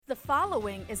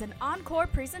following is an encore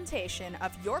presentation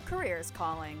of Your Career's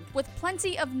Calling, with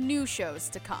plenty of new shows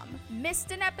to come.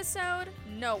 Missed an episode?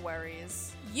 No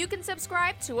worries. You can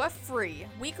subscribe to a free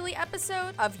weekly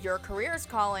episode of Your Career's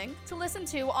Calling to listen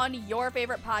to on your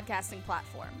favorite podcasting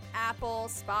platform. Apple,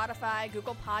 Spotify,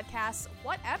 Google Podcasts,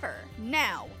 whatever.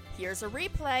 Now, here's a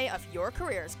replay of Your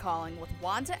Career's Calling with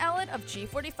Wanda Ellett of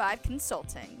G45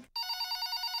 Consulting.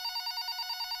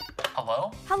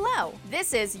 Hello? Hello,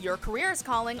 this is Your Career's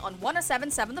Calling on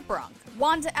 107.7 The Bronx.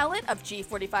 Wanda Ellett of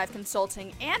G45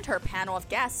 Consulting and her panel of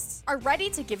guests are ready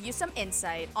to give you some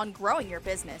insight on growing your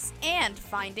business and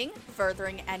finding,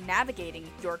 furthering, and navigating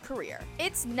your career.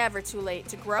 It's never too late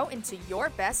to grow into your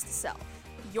best self.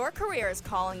 Your Career's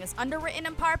Calling is underwritten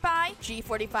in part by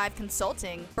G45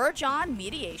 Consulting, Burjohn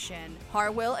Mediation,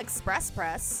 Harwill Express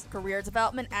Press, Career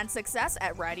Development and Success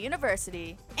at Rider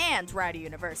University, and Rider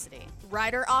University.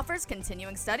 Rider offers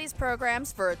continuing studies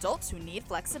programs for adults who need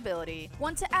flexibility.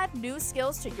 Want to add new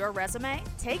skills to your resume?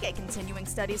 Take a continuing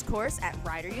studies course at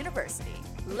Rider University.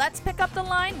 Let's pick up the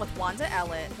line with Wanda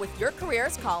Ellett with Your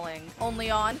Career's Calling, only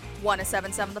on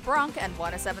 107.7 The Bronx and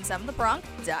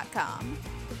 107.7thebronx.com.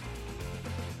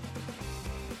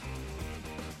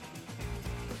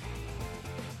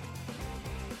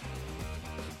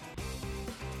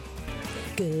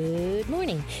 Good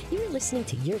morning. You are listening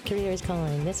to Your Career is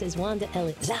Calling. This is Wanda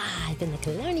Ellett live in the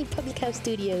Killarney Public House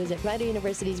Studios at Rider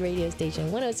University's radio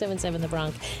station 107.7 The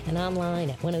Bronx and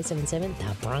online at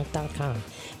 107.7thebronx.com.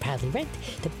 Proudly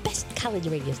ranked the best college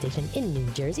radio station in New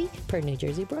Jersey per New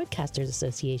Jersey Broadcasters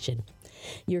Association.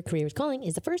 Your Career is Calling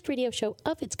is the first radio show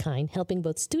of its kind, helping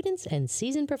both students and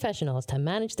seasoned professionals to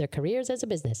manage their careers as a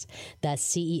business. The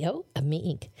CEO of Me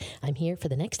Inc. I'm here for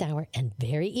the next hour and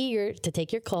very eager to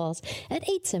take your calls at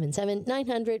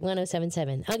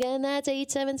 877-900-1077. Again, that's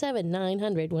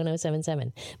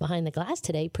 877-900-1077. Behind the glass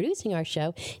today, producing our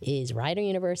show, is Rider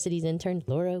University's intern,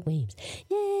 Laura Weems.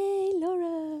 Yay,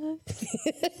 Laura!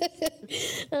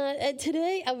 And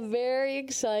today, I'm very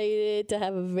excited to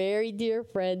have a very dear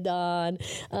friend on,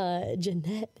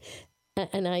 Jeanette.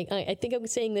 And I think I'm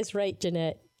saying this right,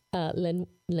 Jeanette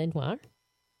Lenoir.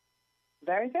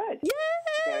 Very good. Yay!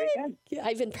 Very good. Yeah,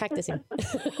 I've been practicing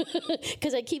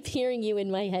because I keep hearing you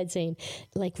in my head saying,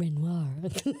 like Renoir.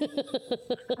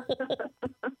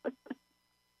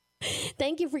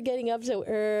 Thank you for getting up so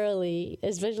early,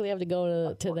 especially after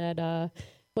going to that,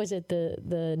 was it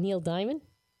the Neil Diamond?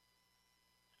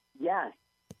 Yes.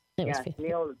 Yes,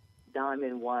 Neil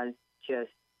Diamond was just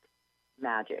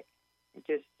magic.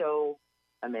 Just so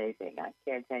amazing. I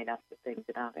can't say enough of things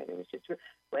about it. It was just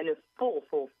when a full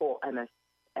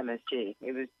MSG.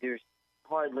 There's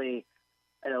hardly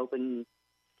an open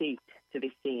seat to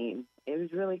be seen. It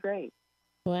was really great.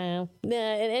 Wow.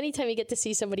 Yeah, and anytime you get to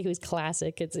see somebody who's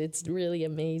classic, it's really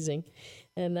amazing.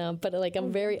 And but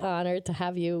I'm very honored to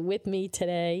have you with me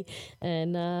today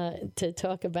and to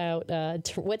talk about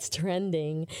what's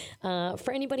trending.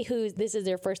 For anybody this is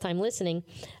their first time listening,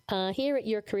 here at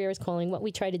Your Career is Calling, what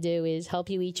we try to do is help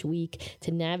you each week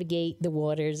to navigate the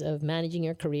waters of managing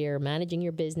your career, managing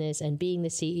your business, and being the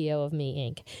CEO of Me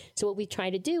Inc. So what we try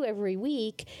to do every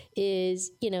week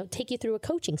is, take you through a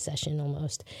coaching session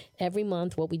almost. Every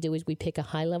month, what we do is we pick a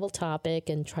high-level topic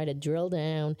and try to drill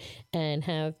down and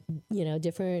have,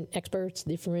 different experts,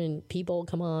 different people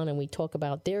come on and we talk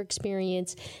about their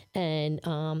experience and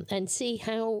see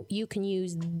how you can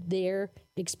use their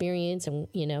experience and,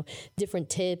 different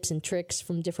tips and tricks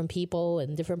from different people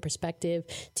and different perspective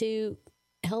to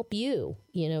help you,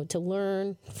 to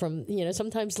learn from,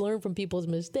 sometimes learn from people's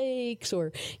mistakes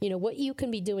or, what you can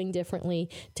be doing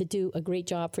differently to do a great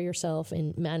job for yourself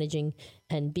in managing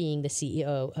and being the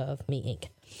CEO of Me Inc.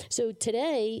 So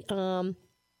today,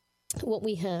 what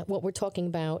we're talking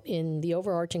about in the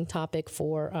overarching topic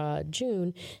for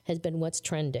June has been what's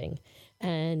trending,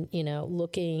 and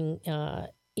looking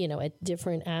at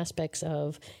different aspects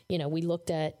of we looked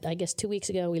at, I guess 2 weeks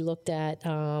ago we looked at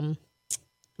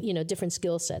different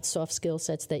skill sets, soft skill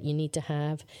sets that you need to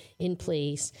have in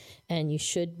place and you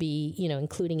should be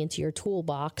including into your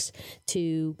toolbox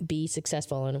to be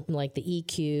successful, and like the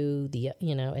EQ,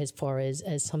 as far as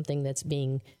something that's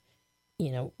being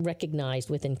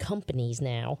recognized within companies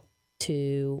now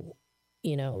to,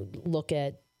 look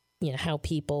at, how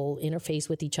people interface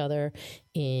with each other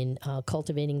in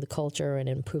cultivating the culture and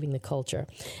improving the culture.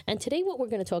 And today what we're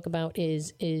going to talk about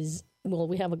is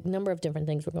we have a number of different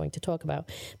things we're going to talk about.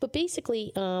 But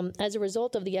basically, as a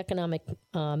result of the economic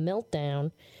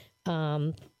meltdown,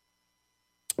 the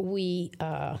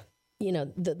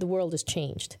world has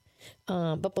changed.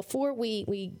 But before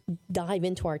we dive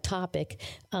into our topic,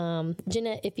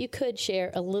 Jeanette, if you could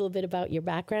share a little bit about your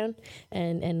background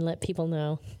and let people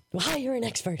know why you're an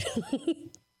expert.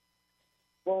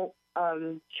 Well,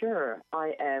 sure.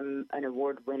 I am an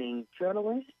award-winning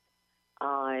journalist.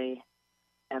 I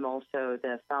am also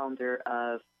the founder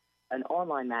of an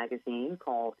online magazine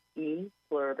called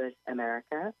ePluribus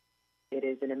America. It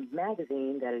is a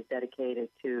magazine that is dedicated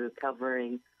to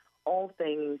covering all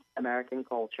things American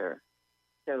culture.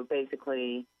 So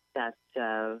basically, that's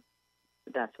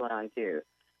what I do.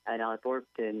 And I've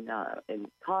worked in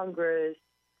Congress.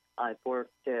 I've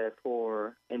worked in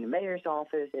the mayor's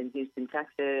office in Houston,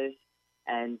 Texas,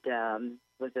 and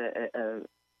was a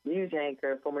news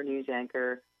anchor, former news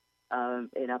anchor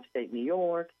in upstate New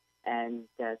York, and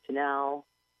to now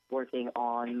working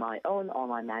on my own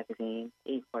online magazine,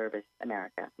 ePluribus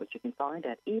America, which you can find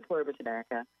at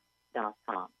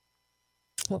ePluribusAmerica.com.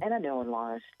 And I know a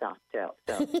lot of stuff, too,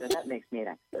 so that makes me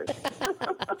an expert.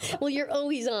 Well, you're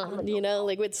always on,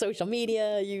 like with social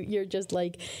media, you're just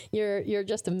like, you're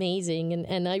just amazing.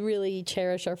 And I really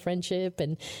cherish our friendship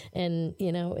and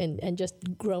just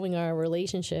growing our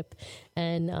relationship.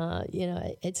 And,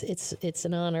 it's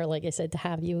an honor, like I said, to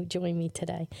have you join me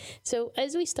today. So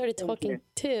as we started talking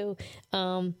too,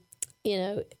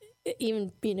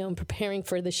 even, in preparing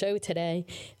for the show today,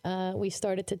 we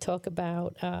started to talk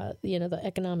about, the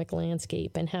economic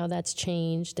landscape and how that's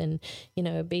changed. And,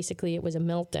 basically it was a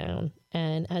meltdown.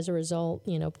 And as a result,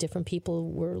 different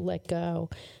people were let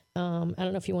go. I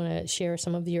don't know if you want to share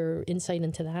some of your insight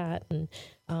into that and,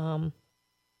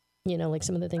 like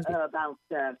some of the things.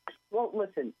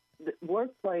 Listen, the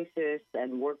workplaces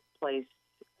and workplace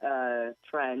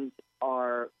trends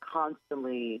are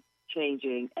constantly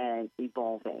changing and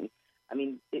evolving. I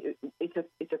mean, it's a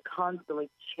constantly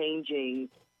changing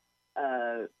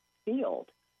field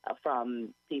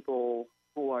from people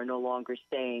who are no longer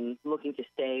looking to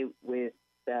stay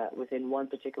within one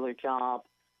particular job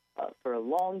for a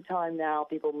long time now.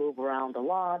 People move around a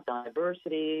lot.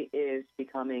 Diversity is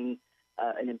becoming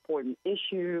an important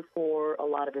issue for a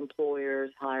lot of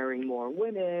employers, hiring more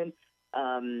women,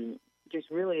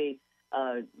 just really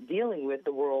dealing with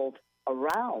the world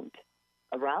around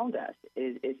us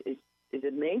is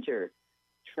a major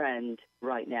trend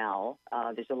right now.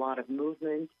 There's a lot of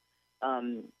movement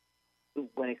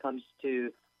when it comes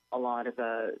to a lot of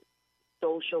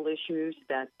social issues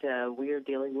that we are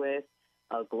dealing with.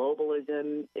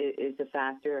 Globalism is a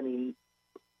factor. I mean,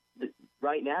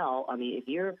 right now,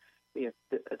 if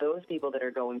those people that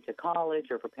are going to college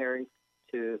or preparing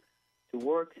to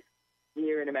work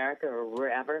here in America or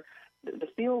wherever, the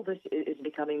field is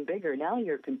becoming bigger. Now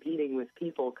you're competing with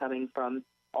people coming from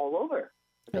all over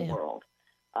the world.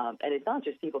 And it's not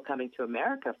just people coming to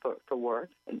America for work.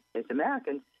 It's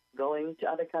Americans going to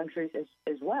other countries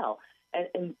as well.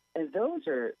 And those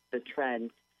are the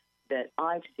trends that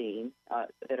I've seen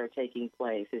that are taking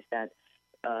place, is that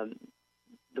the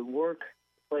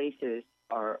workplaces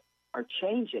are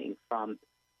changing from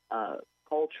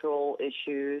cultural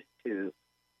issues to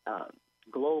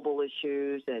global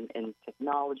issues and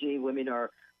technology. Women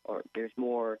there's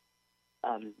more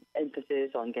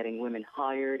emphasis on getting women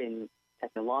hired in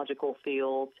technological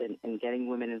fields and getting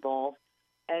women involved.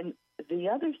 And the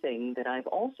other thing that I've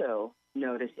also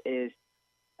noticed is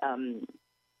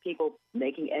people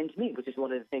making ends meet, which is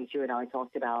one of the things you and I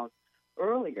talked about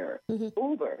earlier. Mm-hmm.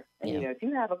 Uber. And, if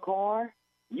you have a car,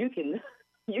 you can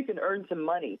earn some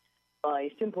money by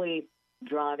simply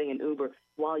driving an Uber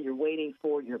while you're waiting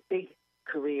for your big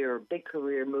career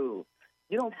move.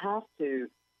 You don't have to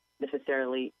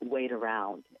necessarily wait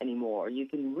around anymore. You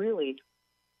can really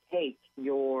take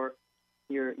your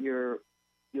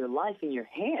life in your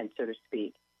hands, so to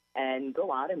speak, and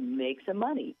go out and make some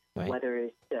money, right. Whether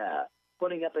it's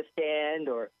putting up a stand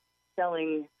or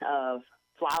selling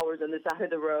flowers on the side of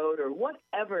the road or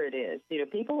whatever it is.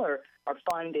 People are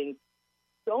finding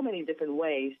so many different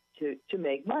ways to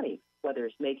make money, whether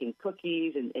it's making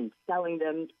cookies and selling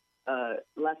them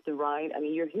left and right. I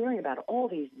mean, you're hearing about all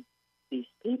these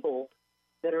people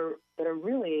that are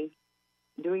really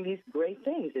doing these great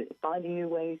things, finding new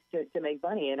ways to make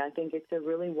money. And I think it's a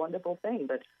really wonderful thing.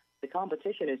 But the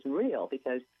competition is real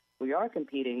because we are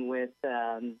competing with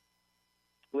the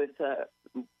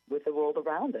world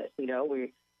around us. We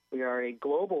are a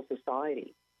global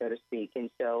society, so to speak, and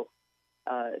so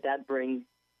that brings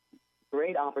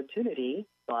great opportunity.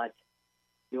 But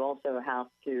you also have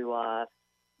to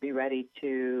be ready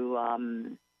to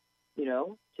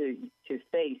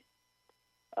face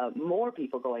more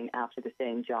people going after the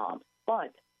same jobs.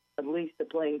 But at least the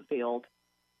playing field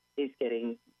is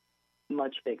getting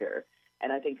much bigger.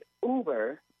 And I think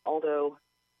Uber although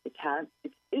it's had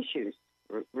its issues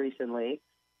recently,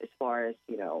 as far as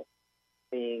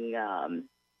being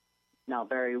not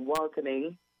very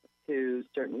welcoming to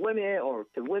certain women or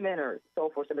to women or so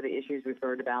forth. Some of the issues we've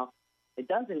heard about. It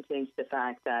doesn't change the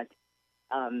fact that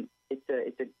it's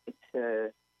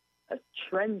a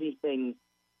trendy thing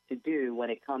to do when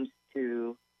it comes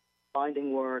to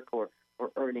finding work or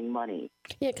earning money.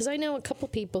 Yeah, because I know a couple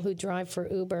people who drive for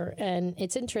Uber, and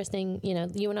it's interesting,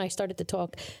 you and I started to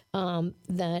talk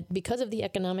that because of the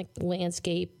economic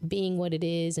landscape being what it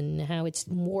is and how it's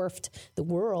morphed the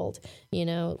world,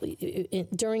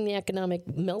 during the economic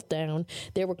meltdown,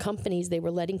 there were companies, they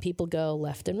were letting people go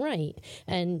left and right.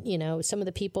 And, some of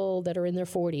the people that are in their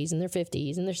 40s and their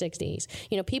 50s and their 60s,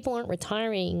 people aren't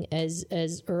retiring as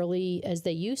early as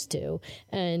they used to.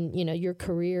 And, your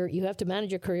career, you have to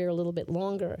manage your career a little bit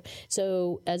longer.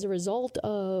 So as a result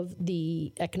of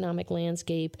the economic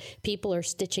landscape, people are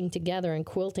stitching together and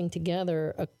quilting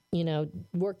together,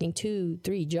 working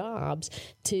 2-3 jobs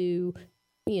to,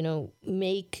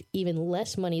 make even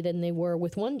less money than they were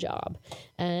with one job.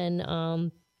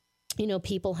 And,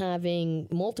 people having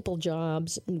multiple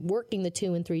jobs, working the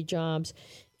 2 and 3 jobs,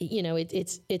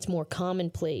 it's more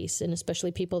commonplace, and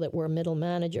especially people that were middle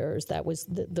managers. That was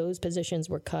those positions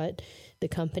were cut. The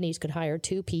companies could hire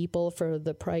 2 people for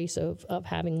the price of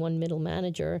having one middle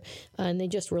manager, and they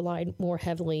just relied more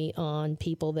heavily on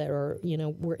people that are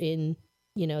were in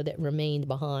that remained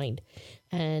behind.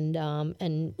 And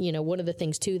one of the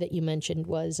things too that you mentioned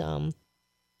was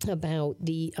about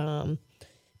the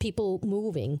people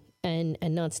moving and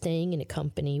not staying in a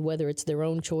company, whether it's their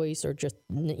own choice or just,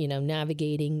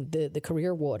 navigating the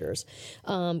career waters.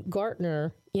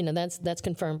 Gartner, that's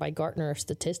confirmed by Gartner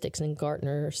statistics, and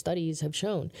Gartner studies have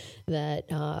shown that,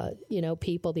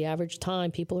 people, the average time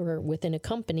people are within a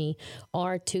company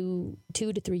are 2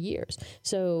 to 3 years.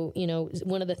 So,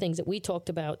 one of the things that we talked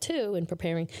about too in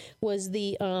preparing was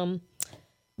the whole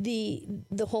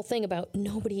thing about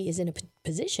nobody is in a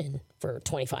position for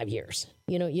 25 years.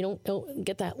 You don't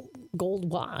get that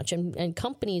gold watch, and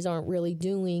companies aren't really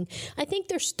doing. I think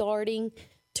they're starting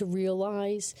to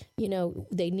realize,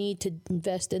 they need to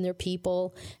invest in their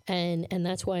people, and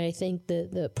that's why I think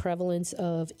the prevalence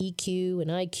of EQ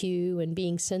and IQ and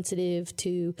being sensitive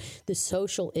to the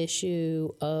social issue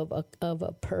of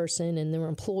a person and their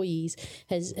employees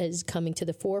has coming to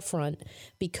the forefront,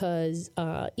 because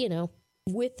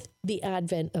with the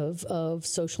advent of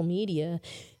social media,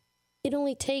 it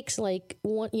only takes like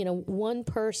one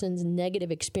person's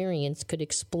negative experience could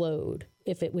explode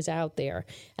if it was out there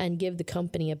and give the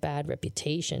company a bad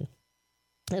reputation.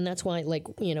 And that's why,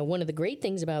 one of the great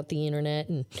things about the internet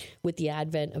and with the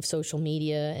advent of social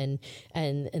media and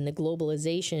the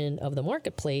globalization of the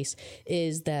marketplace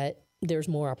is that there's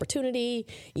more opportunity,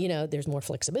 there's more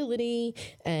flexibility,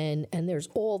 and there's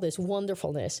all this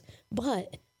wonderfulness.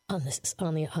 But on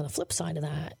the flip side of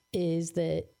that is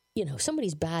that,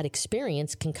 somebody's bad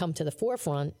experience can come to the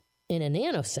forefront in a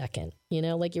nanosecond,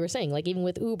 like you were saying, like even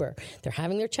with Uber, they're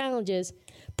having their challenges,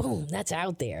 boom, that's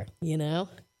out there,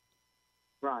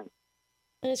 Right.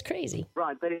 And it's crazy.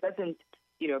 Right, but it doesn't,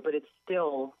 but it's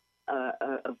still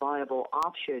a viable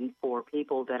option for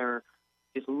people that are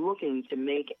just looking to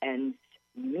make ends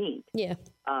meet. Yeah.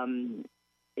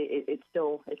 It's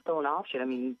still an option. I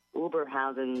mean, Uber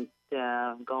hasn't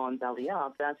gone belly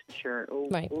up, that's for sure.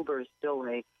 Right. Uber is still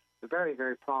a very,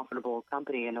 very profitable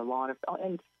company, and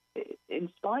in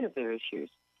spite of their issues,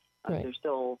 right. They're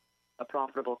still a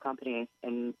profitable company,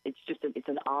 and it's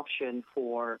an option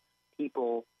for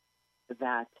people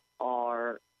that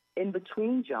are in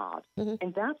between jobs, mm-hmm.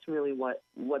 and that's really what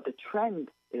the trend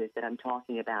is that I'm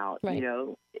talking about. Right.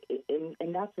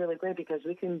 And that's really great, because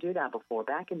we couldn't do that before.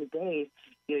 Back in the days,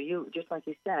 you just like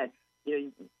you said,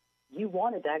 you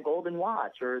wanted that golden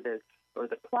watch or the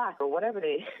plaque or whatever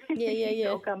they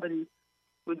companies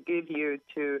would give you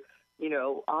to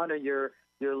honor your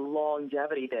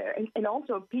longevity there. And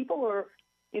also people are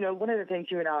one of the things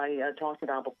you and I talked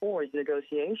about before is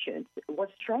negotiations.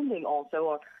 What's trending also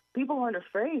are people aren't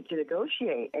afraid to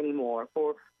negotiate anymore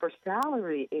for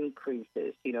salary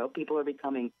increases. People are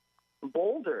becoming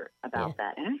bolder about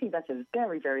that, and I think that's a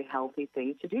very, very healthy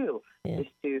thing to do, is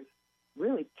to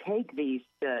really take these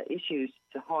issues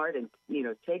to heart and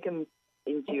take them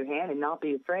into your hand and not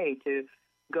be afraid to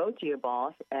go to your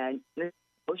boss and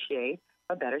negotiate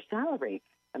a better salary.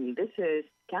 I mean, this is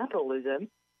capitalism,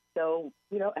 so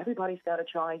everybody's got to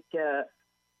try to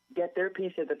get their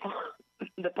piece of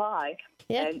the pie,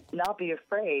 and not be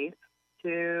afraid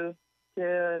to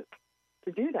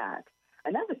do that.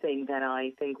 Another thing that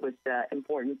I think was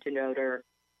important to note are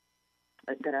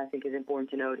that I think is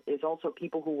important to note is also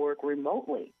people who work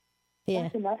remotely. Yeah.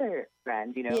 That's another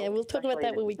trend, Yeah, we'll talk about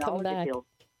that when we come back. Field.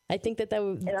 I think that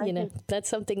would, that's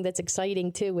something that's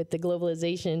exciting too with the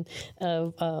globalization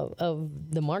of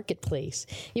the marketplace.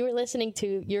 You were listening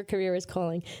to Your Career is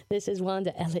Calling. This is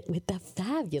Wanda Ellett with the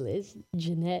fabulous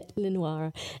Jeanette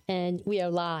Lenoir, and we are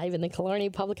live in the Killarney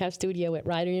Public House studio at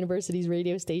Rider University's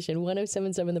radio station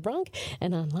 107.7 The Bronx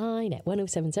and online at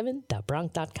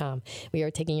 1077thebronx.com. We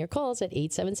are taking your calls at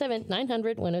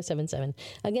 877-900-1077.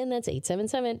 Again, that's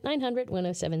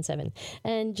 877-900-1077.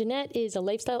 And Jeanette is a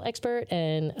lifestyle expert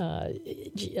and a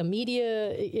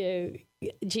media,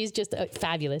 she's just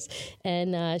fabulous.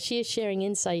 And she is sharing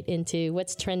insight into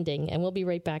what's trending. And we'll be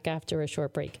right back after a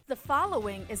short break. The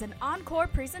following is an encore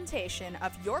presentation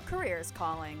of Your Career is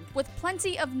Calling, with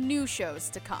plenty of new shows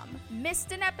to come.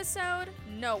 Missed an episode?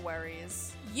 No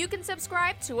worries. You can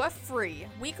subscribe to a free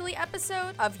weekly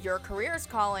episode of Your Career is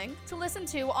Calling to listen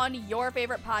to on your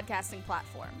favorite podcasting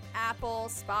platform. Apple,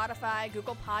 Spotify,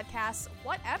 Google Podcasts,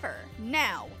 whatever.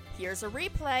 Now, here's a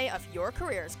replay of Your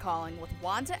Career is Calling with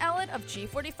Wanda Ellett of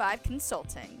G45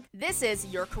 Consulting. This is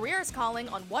Your Career is Calling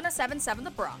on 107.7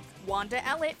 The Bronx. Wanda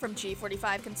Ellett from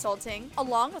G45 Consulting,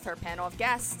 along with her panel of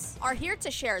guests, are here to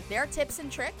share their tips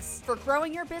and tricks for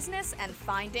growing your business and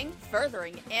finding,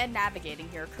 furthering, and navigating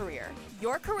your career.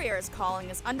 Your Career is Calling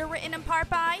is underwritten in part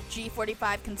by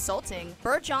G45 Consulting,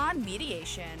 Burjohn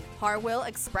Mediation, Harwell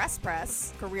Express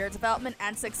Press, Career Development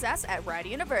and Success at Rider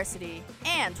University,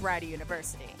 and Rider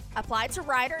University. Apply to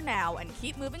Rider now and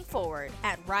keep moving forward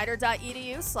at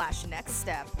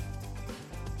rider.edu/nextstep.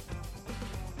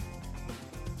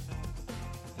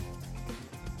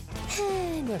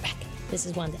 And we're back. This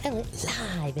is Wanda Ellett,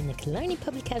 live in the Killarney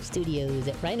Public House studios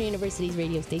at Rider University's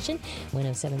radio station,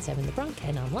 107.7 The Bronx,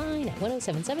 and online at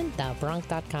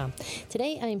 1077thebronx.com.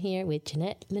 Today, I'm here with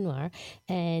Jeanette Lenoir,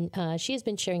 and she has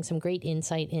been sharing some great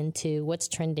insight into what's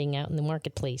trending out in the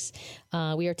marketplace.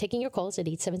 We are taking your calls at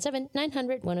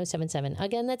 877-900-1077.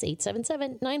 Again, that's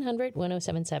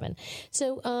 877-900-1077.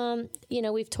 So,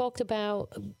 we've talked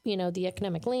about, the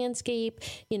economic landscape,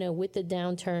 with the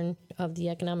downturn of the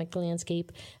economic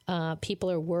landscape,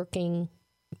 people are working,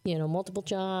 multiple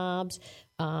jobs,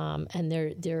 and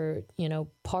they're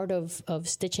part of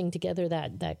stitching together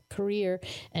that career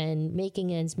and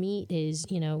making ends meet is,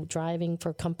 driving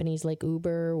for companies like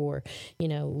Uber or,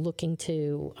 looking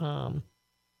to,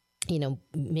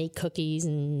 make cookies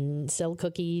and sell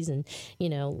cookies and,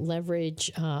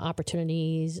 leverage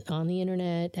opportunities on the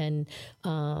internet. And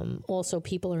also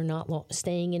people are not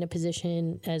staying in a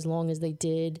position as long as they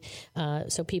did.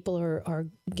 So people are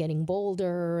getting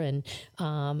bolder and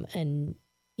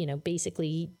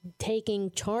basically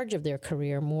taking charge of their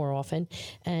career more often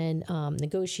and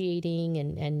negotiating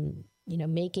and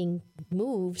making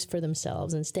moves for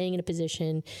themselves and staying in a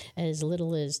position as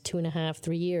little as 2.5,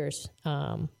 3 years.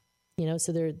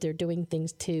 So they're doing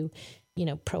things to,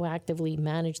 proactively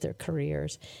manage their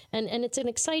careers. And it's an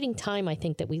exciting time, I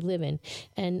think, that we live in.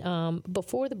 And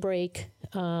before the break,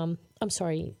 I'm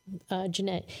sorry,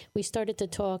 Jeanette, we started to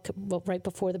talk right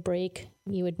before the break.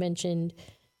 You had mentioned,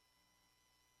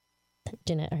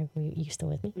 Jeanette, are you still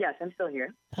with me? Yes, I'm still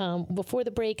here. Before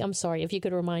the break, I'm sorry, if you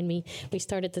could remind me, we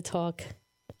started to talk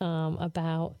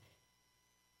about...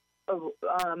 what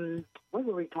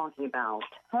were we talking about?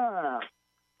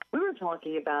 We were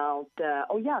talking about,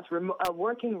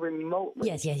 working remotely.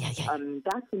 Yes, yeah. That's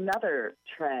another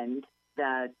trend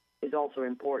that is also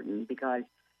important because,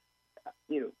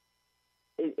 you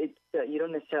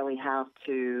don't necessarily have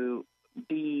to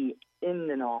be in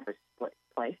an office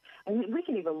place. I mean, we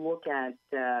can even look at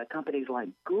companies like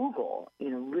Google,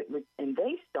 and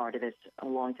they started this a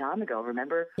long time ago.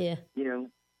 Remember? Yeah.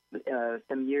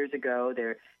 Some years ago,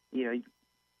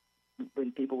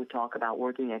 when people would talk about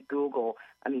working at Google,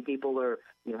 I mean, people are,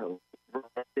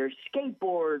 their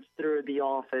skateboards through the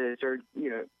office, or,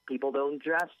 people don't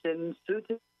dress in suits,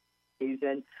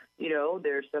 and,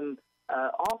 there's some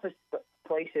office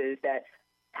places that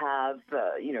have,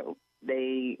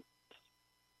 they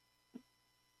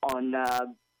on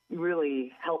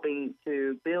really helping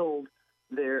to build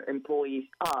their employees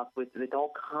up with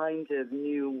all kinds of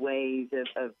new ways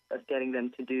of getting them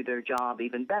to do their job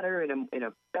even better in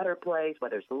a better place,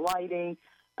 whether it's lighting,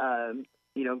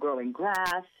 growing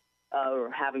grass,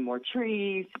 or having more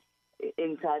trees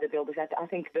inside the buildings. I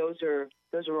think those are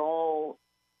all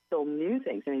still new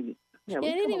things. I mean, I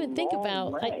didn't even think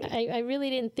about. I really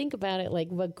didn't think about it.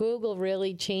 But Google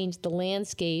really changed the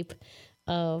landscape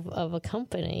of a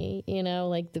company,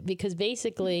 because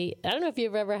basically, I don't know if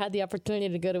you've ever had the opportunity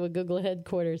to go to a Google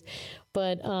headquarters,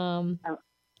 but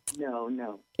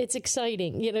No. It's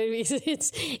exciting, you know.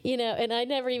 It's and I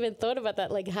never even thought about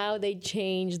that, like how they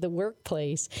changed the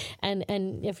workplace. And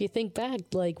if you think back,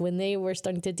 like when they were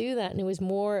starting to do that, and it was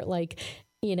more like,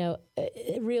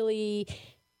 really.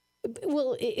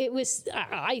 Well, it was,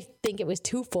 I think it was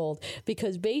twofold,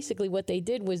 because basically what they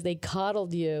did was they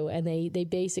coddled you, and they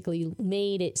basically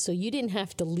made it so you didn't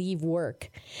have to leave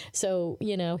work. So,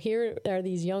 here are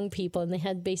these young people, and they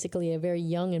had basically a very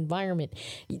young environment.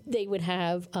 They would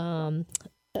have,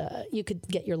 you could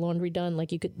get your laundry done.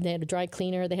 They had a dry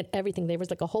cleaner. They had everything. There was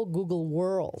like a whole Google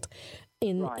world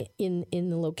in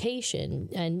the location,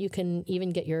 and you can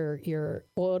even get your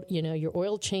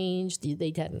oil changed.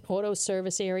 They had an auto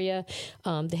service area.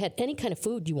 They had any kind of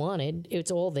food you wanted. It's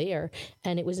all there,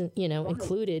 and it wasn't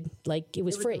included. Like it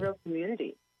was free. A real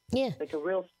community. Yeah, like a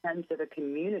real sense of a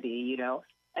community.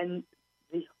 And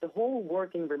the whole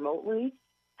working remotely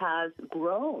has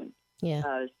grown.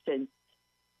 Yeah. Since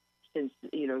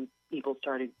people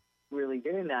started really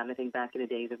doing that. And I think back in the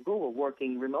days of Google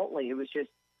working remotely, it was just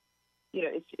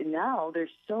now there's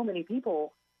so many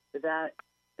people that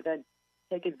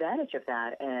take advantage of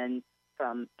that, and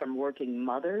from working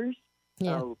mothers,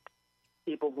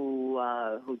 people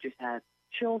who just have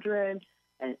children,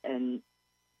 and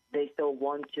they still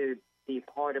want to be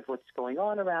a part of what's going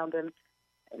on around them.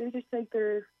 And they just think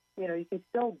you can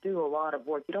still do a lot of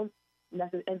work. You don't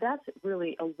and that's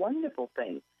really a wonderful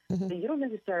thing. Mm-hmm. So you don't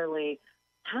necessarily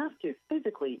have to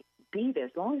physically be there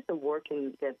as long as the work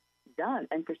can get done.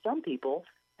 And for some people,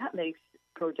 that makes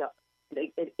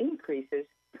it increases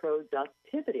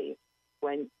productivity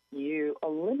when you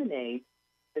eliminate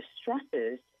the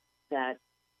stresses that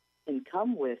can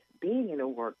come with being in a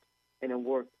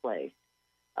workplace.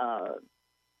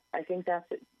 I think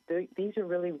these are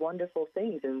really wonderful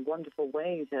things and wonderful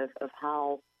ways of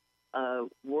how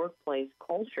workplace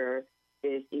culture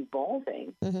is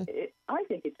evolving. Mm-hmm. I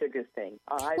think it's a good thing.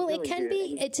 It can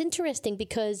be. It's interesting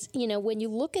because, when you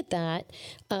look at that,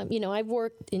 I've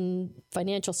worked in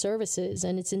financial services,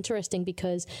 and it's interesting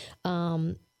because,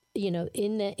 in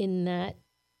that,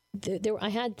 I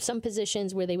had some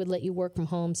positions where they would let you work from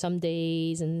home some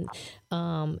days, and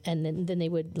then they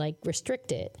would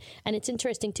restrict it. And it's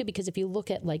interesting too, because if you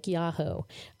look at Yahoo,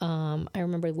 I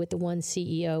remember with the one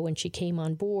CEO, when she came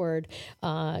on board,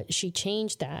 she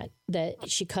changed that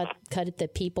she cut it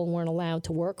that people weren't allowed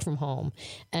to work from home.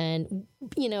 And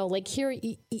here,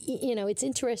 it's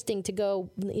interesting to go,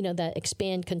 that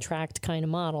expand contract kind of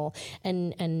model,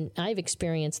 and I've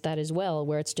experienced that as well,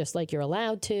 where it's just like you're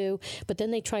allowed to, but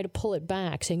then they try to pull it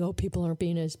back, saying, oh, people aren't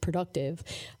being as productive.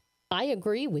 I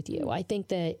agree with you. I think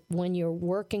that when you're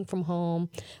working from home,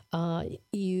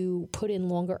 you put in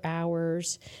longer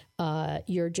hours.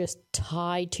 You're just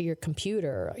tied to your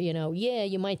computer.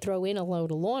 You might throw in a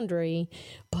load of laundry,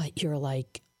 but you're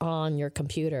on your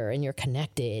computer, and you're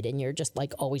connected, and you're just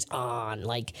always on,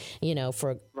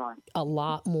 for a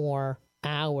lot more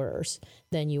hours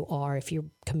than you are if you're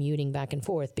commuting back and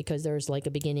forth, because there's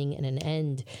a beginning and an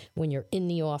end when you're in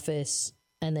the office,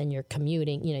 and then you're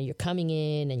commuting, you're coming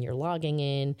in and you're logging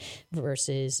in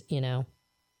versus,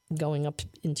 going up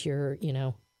into your,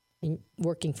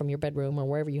 working from your bedroom or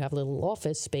wherever you have a little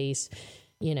office space,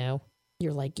 you're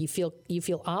you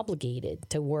feel obligated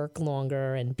to work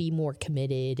longer and be more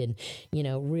committed and,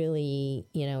 really,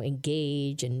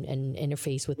 engage and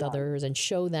interface with others and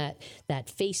show that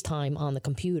FaceTime on the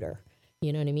computer.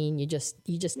 You know what I mean? You just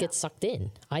get sucked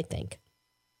in, I think.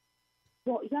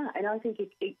 Well, yeah, and I think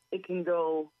it can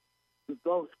go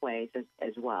both ways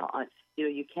as well.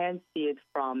 You can see it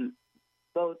from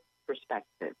both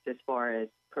perspectives as far as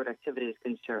productivity is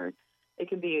concerned. It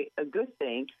can be a good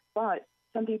thing, but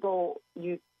some people,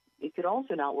 it could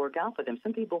also not work out for them.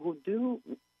 Some people who do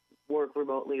work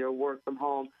remotely or work from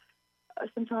home,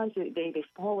 sometimes they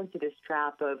fall into this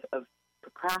trap of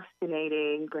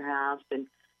procrastinating, perhaps, and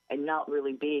not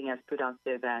really being as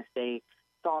productive as they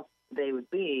thought they would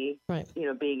be, right.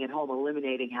 Being at home,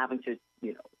 eliminating having to,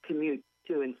 commute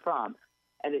to and from.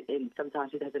 And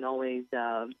sometimes it doesn't always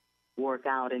work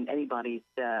out in anybody's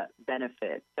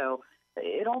benefit. So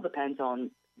it all depends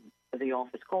on the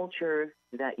office culture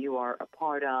that you are a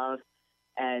part of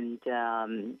and,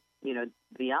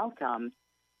 the outcome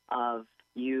of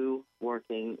you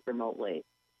working remotely.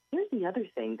 Here's the other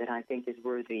thing that I think is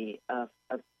worthy of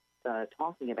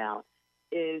talking about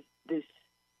is this,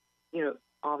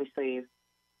 obviously,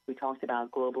 we talked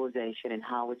about globalization and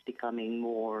how it's becoming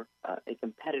more a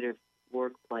competitive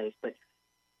workplace. But,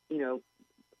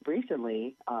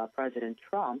 recently, President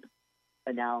Trump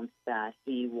announced that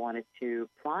he wanted to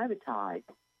privatize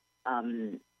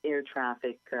air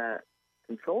traffic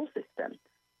control systems,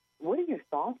 what are your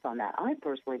thoughts on that? I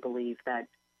personally believe that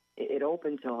it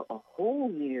opens a whole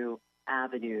new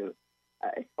avenue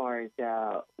as far as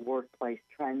workplace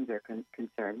trends are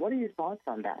concerned. What are your thoughts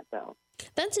on that, though?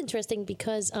 That's interesting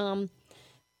because, I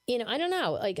don't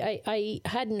know. Like, I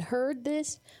hadn't heard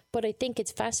this, but I think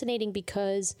it's fascinating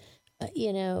because,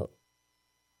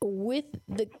 with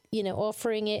the,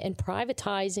 offering it and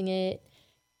privatizing it,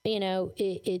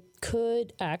 it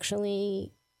could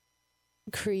actually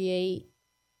create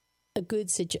a great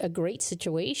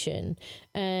situation.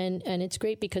 And it's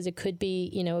great because it could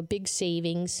be, a big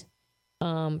savings,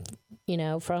 from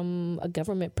a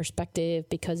government perspective,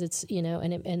 because it's,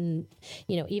 and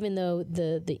even though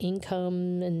the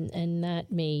income and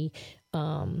that may,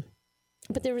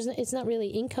 but it's not really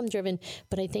income driven,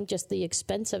 but I think just the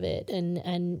expense of it and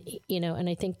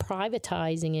I think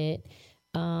privatizing it,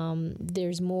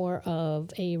 there's more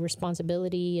of a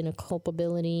responsibility and a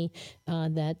culpability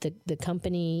that the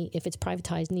company, if it's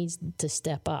privatized, needs to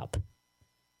step up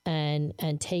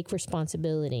and take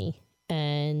responsibility.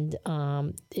 And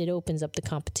it opens up the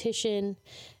competition,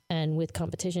 and with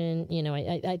competition,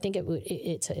 I think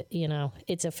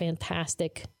it's a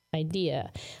fantastic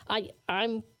idea. I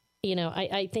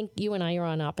think you and I are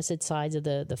on opposite sides of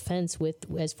the fence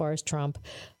as far as Trump.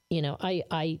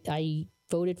 I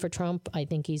voted for Trump. I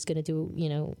think he's going to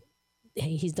do,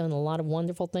 he's done a lot of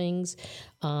wonderful things.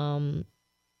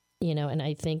 And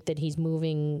I think that he's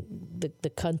moving the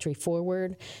country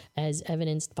forward, as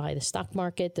evidenced by the stock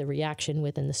market, the reaction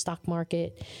within the stock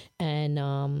market. And,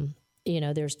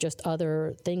 there's just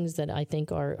other things that I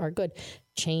think are good.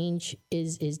 Change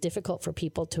is difficult for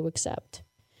people to accept.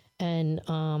 And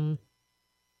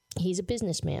he's a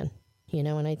businessman,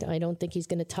 and I don't think he's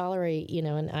going to tolerate,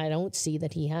 and I don't see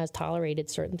that he has tolerated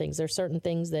certain things. There are certain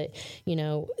things that,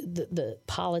 the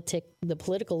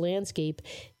political landscape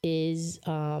is,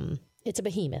 it's a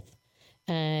behemoth.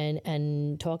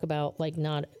 And talk about like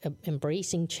not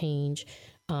embracing change,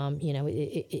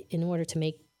 in order to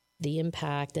make the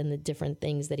impact and the different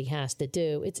things that he has to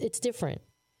do, it's different.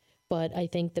 But I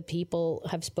think the people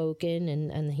have spoken,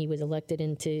 and he was elected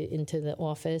into the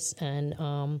office, and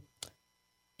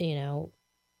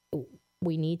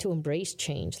we need to embrace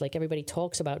change. Like, everybody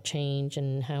talks about change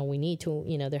and how we need to,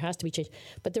 there has to be change.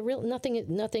 But nothing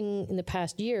in the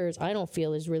past years, I don't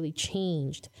feel, has really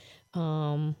changed.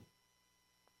 And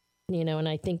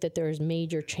I think that there's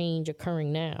major change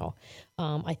occurring now.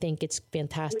 I think it's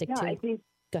fantastic too.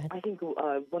 Go ahead. I think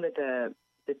one of the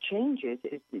changes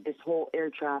is this whole air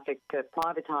traffic,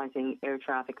 privatizing air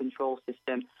traffic control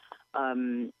system.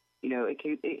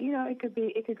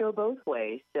 It could go both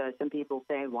ways. Some people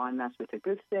say, "Well, that's with a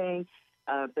good thing,"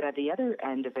 but at the other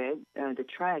end of it,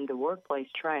 the workplace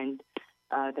trend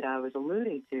that I was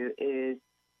alluding to is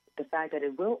the fact that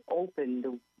it will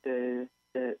open the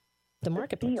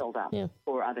marketplace field up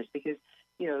for others, because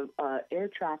air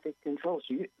traffic controls.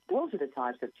 Those are the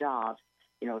types of jobs.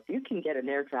 If you can get an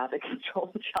air traffic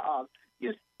control job,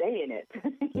 you stay in it.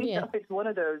 It's one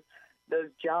of those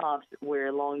jobs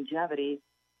where longevity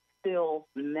still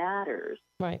matters.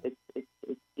 Right. It's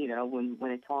when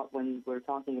we're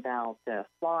talking about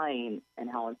flying and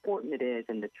how important it is,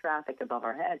 and the traffic above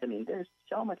our heads. I mean, there's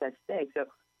so much at stake. So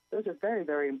those are very,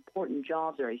 very important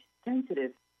jobs, very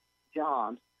sensitive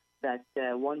jobs that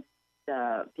once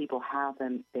people have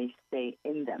them, they stay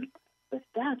in them. But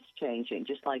that's changing,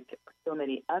 just like so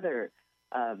many other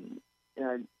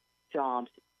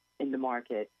jobs in the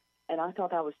market. And I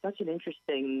thought that was such an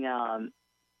interesting,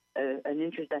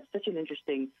 that's such an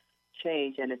interesting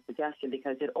change and a suggestion,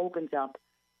 because it opens up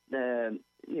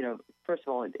first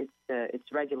of all,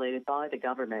 it's regulated by the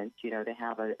government. They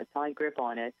have a tight grip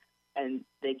on it, and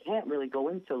they can't really go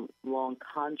into long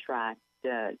contract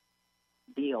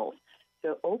deals.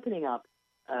 So opening up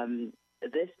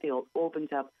this field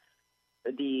opens up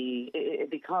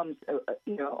it becomes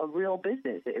a real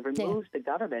business. It removes the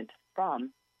government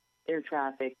from the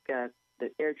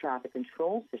air traffic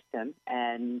control system,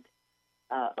 and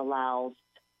allows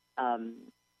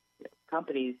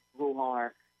companies who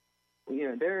are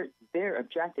their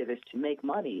objective is to make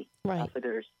money for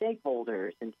their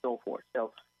stakeholders and so forth.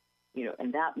 So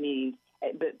and that means,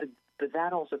 but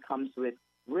that also comes with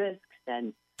risks,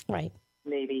 and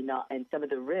maybe not. And some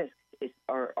of the risks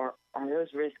are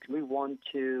those risks we want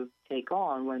to take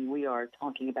on when we are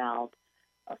talking about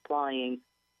flying.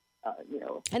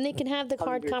 And they can have the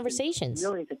hard conversations.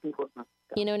 Millions of people.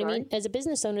 You know what I mean? As a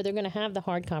business owner, they're going to have the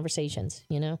hard conversations.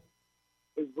 It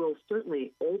will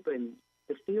certainly open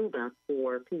the field up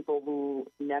for people who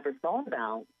never thought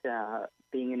about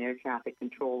being an air traffic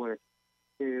controller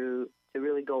to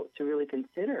really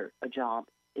consider a job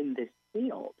in this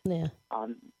field. Yeah.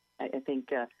 I think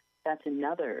that's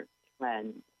another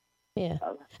trend. Yeah.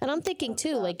 And I'm thinking,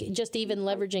 too, like just even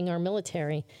leveraging our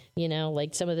military,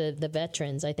 like some of the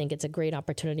veterans. I think it's a great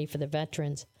opportunity for the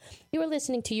veterans. You are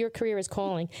listening to Your Career is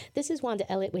Calling. This is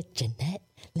Wanda Elliott with Jeanette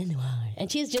Lenoir,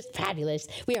 and she is just fabulous.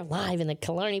 We are live in the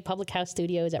Killarney Public House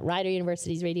studios at Rider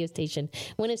University's radio station,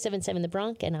 107.7 The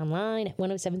Bronx, and online at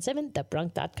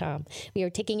 107.7thebronx.com. We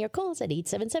are taking your calls at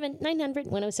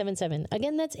 877-900-1077.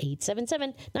 Again, that's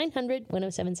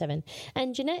 877-900-1077.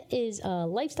 And Jeanette is a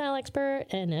lifestyle expert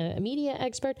and a media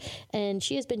expert, and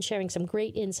she has been sharing some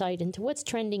great insight into what's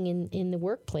trending in the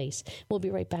workplace. We'll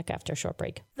be right back after a short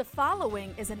break. The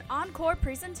following is an encore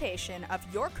presentation of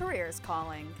Your Career is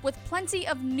Calling, with plenty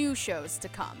of new shows to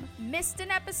come. Missed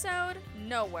an episode?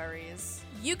 No worries.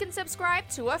 You can subscribe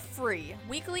to a free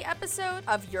weekly episode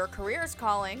of Your Career is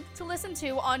Calling to listen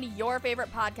to on your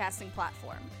favorite podcasting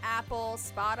platform. Apple,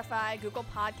 Spotify, Google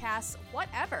Podcasts,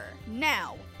 whatever.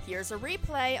 Now, here's a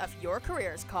replay of Your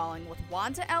Career is Calling with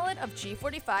Wanda Elliott of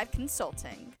G45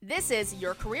 Consulting. This is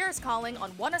Your Career is Calling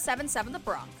on 107.7 The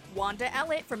Bronx. Wanda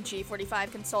Elliott from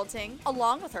G45 Consulting,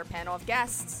 along with her panel of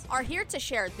guests, are here to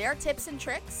share their tips and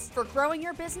tricks for growing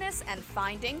your business and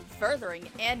finding, furthering,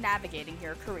 and navigating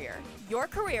your career. Your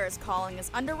Career is Calling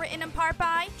is underwritten in part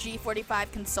by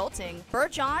G45 Consulting,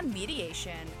 Burjohn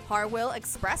Mediation, Harwell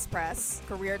Express Press,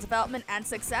 Career Development and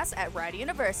Success at Rider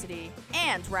University,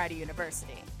 and Rider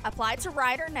University. Apply to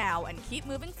Rider now and keep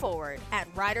moving forward at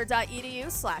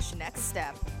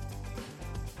rider.edu/nextstep.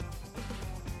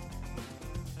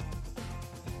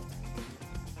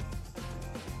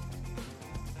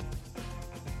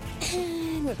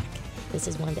 And we're back. This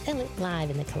is Wanda Elliott, live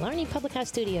in the Killarney Public House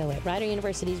studio at Rider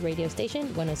University's radio station,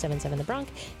 107.7 The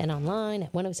Bronx, and online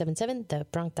at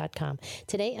 107.7thebronx.com.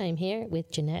 Today, I'm here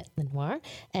with Jeanette Lenoir,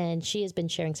 and she has been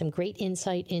sharing some great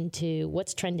insight into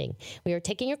what's trending. We are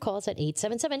taking your calls at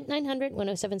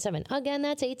 877-900-1077. Again,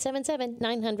 that's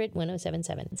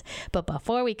 877-900-1077. But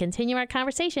before we continue our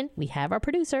conversation, we have our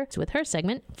producer with her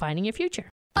segment, Finding Your Future.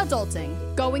 Adulting,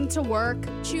 going to work,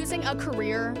 choosing a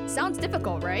career. Sounds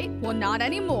difficult, right? Well, not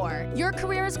anymore. Your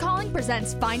Career is Calling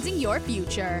presents Finding Your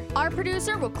Future. Our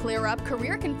producer will clear up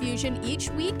career confusion each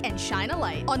week and shine a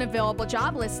light on available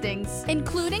job listings,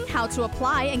 including how to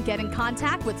apply and get in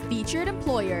contact with featured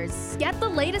employers. Get the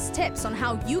latest tips on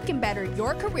how you can better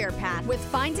your career path with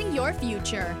Finding Your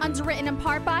Future. Underwritten in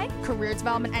part by Career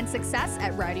Development and Success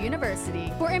at Rider University.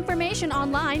 For information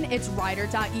online, it's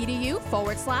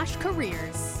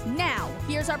rider.edu/careers. Now,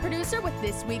 here's our producer with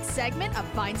this week's segment of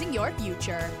Finding Your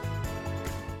Future.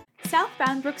 South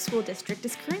Bound Brook School District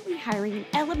is currently hiring an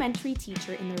elementary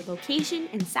teacher in their location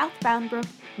in South Bound Brook,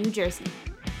 New Jersey.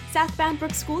 South Bound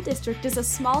Brook School District is a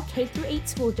small K-8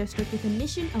 school district with a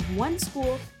mission of one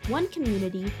school, one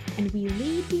community, and we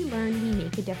lead, we learn, we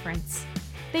make a difference.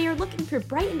 They are looking for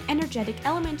bright and energetic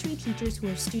elementary teachers who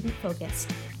are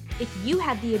student-focused. If you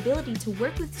have the ability to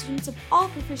work with students of all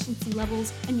proficiency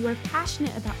levels and you are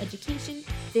passionate about education,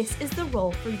 this is the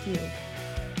role for you.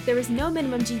 There is no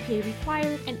minimum GPA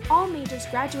required, and all majors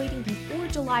graduating before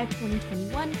July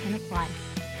 2021 can apply.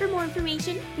 For more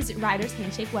information, visit Rider's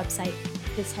Handshake website.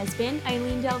 This has been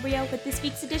Eileen Del Rio with this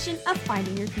week's edition of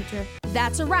Finding Your Future.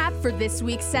 That's a wrap for this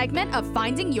week's segment of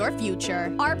Finding Your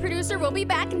Future. Our producer will be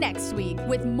back next week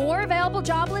with more available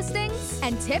job listings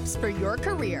and tips for your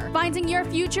career. Finding Your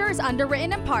Future is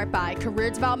underwritten in part by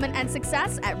Career Development and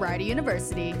Success at Rider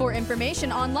University. For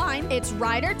information online, it's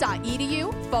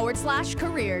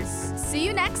rider.edu/careers. See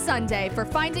you next Sunday for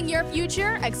Finding Your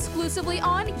Future exclusively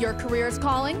on Your Career is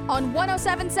Calling on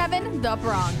 107.7 The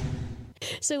Bronx.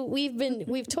 So we've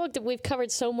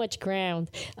covered so much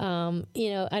ground. I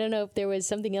don't know if there was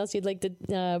something else you'd like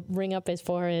to bring up as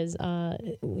far as,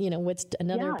 what's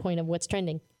another point of what's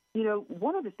trending.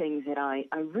 One of the things that I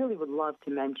really would love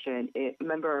to mention,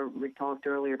 remember we talked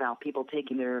earlier about people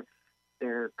taking their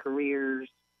careers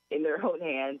in their own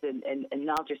hands and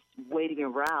not just waiting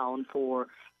around for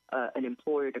an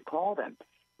employer to call them.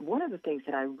 One of the things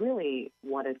that I really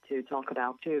wanted to talk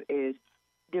about, too, is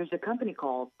there's a company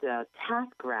called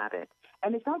TaskRabbit,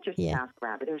 and it's not just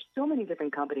TaskRabbit. There's so many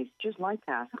different companies just like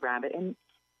TaskRabbit, and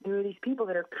there are these people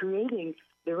that are creating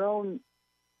their own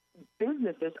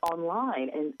businesses online,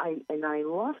 and I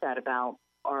love that about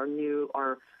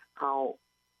how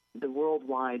the World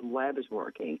Wide Web is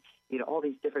working. All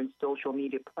these different social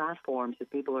media platforms that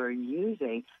people are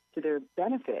using to their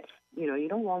benefit. You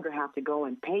no longer have to go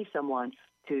and pay someone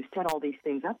to set all these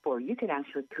things up for you. You can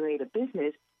actually create a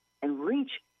business and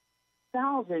reach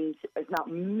thousands, if not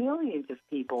millions of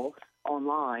people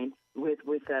online with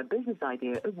a business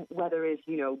idea, whether it's,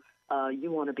 you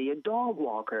want to be a dog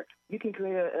walker. You can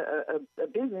create a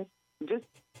business, just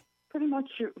pretty much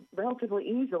relatively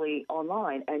easily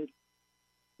online. And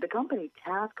the company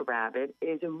TaskRabbit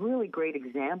is a really great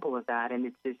example of that. And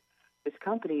it's this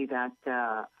company that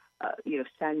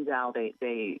sends out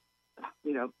they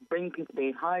bring people,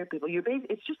 they hire people.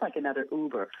 It's just like another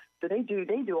Uber. So they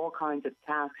do all kinds of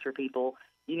tasks for people.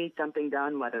 You need something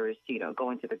done, whether it's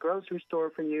going to the grocery store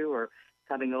for you, or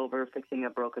coming over fixing a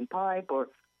broken pipe, or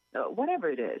whatever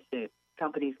it is.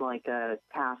 Companies like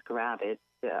TaskRabbit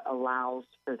allows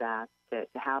for that to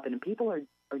happen, and people are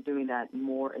doing that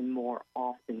more and more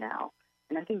often now.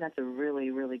 And I think that's a really,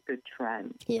 really good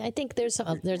trend. Yeah, I think there's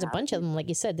a bunch of them. Like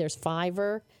you said, there's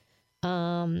Fiverr,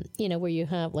 where you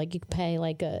have you can pay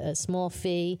a small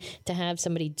fee to have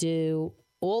somebody do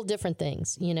all different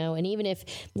things, and even if,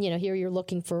 here you're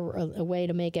looking for a way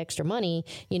to make extra money,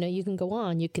 you can go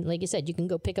on, you can, like you said, you can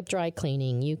go pick up dry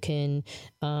cleaning. You can,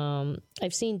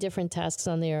 I've seen different tasks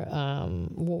on there.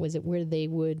 What was it, where they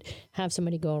would have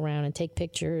somebody go around and take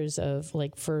pictures of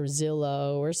for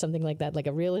Zillow or something like that, like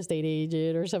a real estate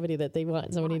agent or somebody that they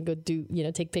want somebody to go do,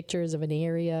 take pictures of an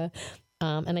area.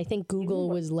 And I think Google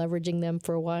was leveraging them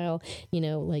for a while,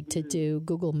 to do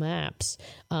Google Maps,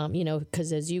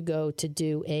 because as you go to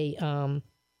do a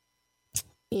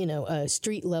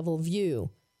street level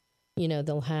view,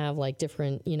 they'll have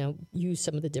different, use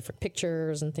some of the different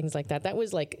pictures and things like that. That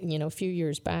was a few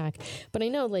years back. But I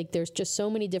know there's just so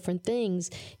many different things,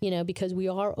 because we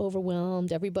are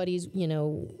overwhelmed. Everybody's,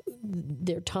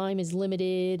 their time is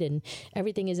limited and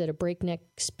everything is at a breakneck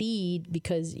speed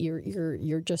because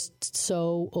you're just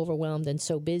so overwhelmed and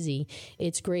so busy.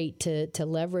 It's great to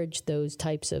leverage those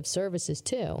types of services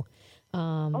too.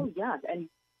 Oh, yes. And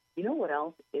you know what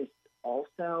else is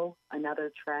also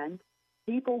another trend?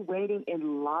 People waiting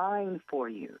in line for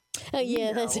you. Oh,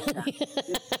 yeah, that's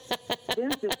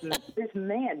there's this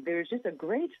man. There's just a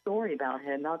great story about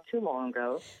him not too long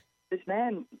ago. This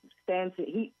man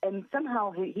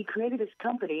somehow he created this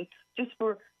company just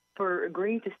for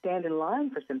agreeing to stand in line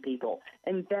for some people.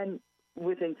 And then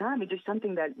within time, it's just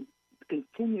something that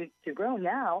continued to grow.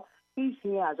 Now he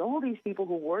has all these people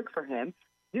who work for him.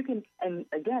 And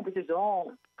again, this is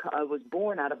all was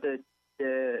born out of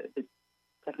the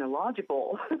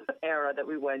technological era that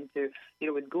we went to.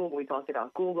 With Google, we talked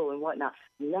about Google and whatnot.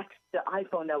 Next, the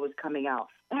iPhone that was coming out,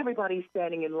 everybody's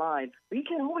standing in line. But you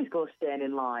can't always go stand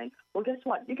in line. Well, guess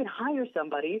what? You can hire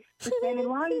somebody to stand in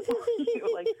line for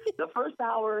you. The first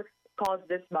hour costs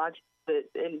this much, but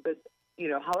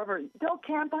however, they'll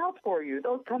camp out for you.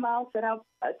 They'll come out, set out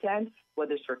a tent,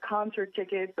 whether it's for concert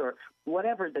tickets or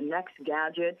whatever, the next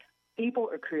gadget. People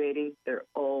are creating their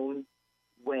own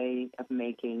way of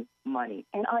making money.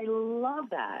 And I love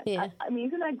that. Yeah. I mean,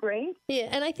 isn't that great? Yeah.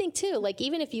 And I think too,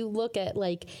 even if you look at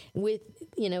with,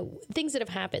 things that have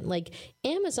happened,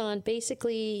 Amazon,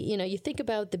 basically, you think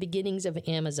about the beginnings of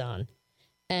Amazon,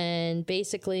 and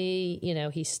basically,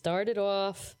 he started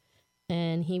off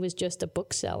and he was just a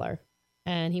bookseller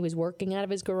and he was working out of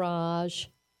his garage,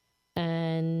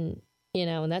 and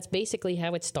and that's basically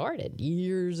how it started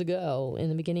years ago in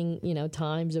the beginning,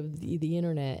 times of the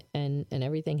internet and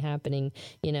everything happening,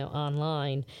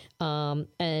 online.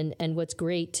 And what's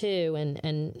great too,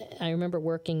 and I remember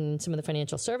working in some of the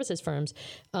financial services firms.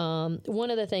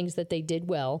 One of the things that they did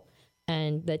well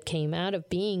and that came out of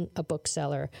being a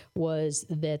bookseller was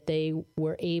that they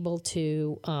were able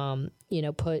to,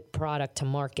 put product to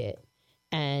market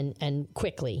and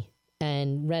quickly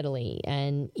and readily.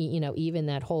 And, even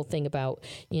that whole thing about,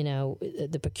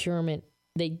 the procurement,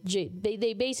 they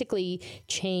basically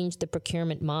changed the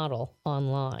procurement model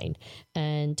online,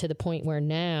 and to the point where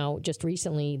now, just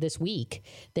recently this week,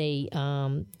 they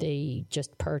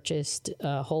just purchased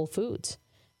Whole Foods.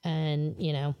 And,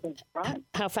 right.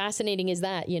 How fascinating is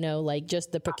that,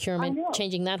 just the procurement,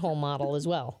 changing that whole model as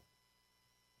well.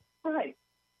 Right.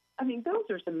 I mean, those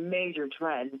are some major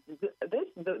trends.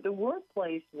 The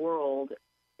workplace world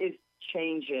is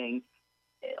changing.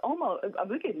 Almost,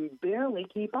 we can barely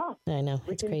keep up. I know,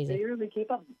 it's crazy. We can barely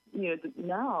keep up.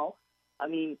 Now, I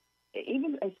mean,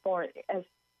 even as far as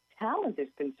talent is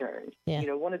concerned, yeah.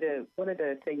 One of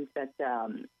the things that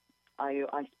I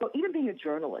spoke, even being a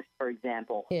journalist, for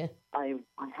example, yeah. I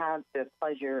had the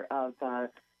pleasure of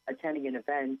attending an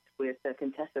event with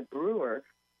Contessa Brewer,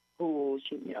 who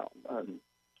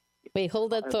Wait,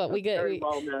 hold that thought. Very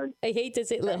well known. I hate to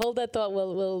say, hold that thought.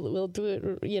 We'll do it,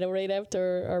 right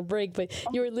after our break. But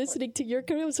you were listening to Your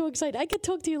Career. I'm so excited. I could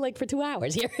talk to you for 2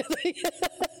 hours here.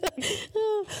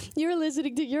 You're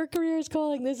listening to Your Career is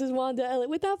Calling. This is Wanda Ellett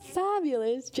with the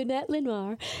fabulous Jeanette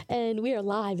Lenoir, and we are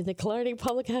live in the Clarendon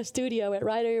Public House studio at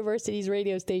Rider University's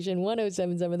radio station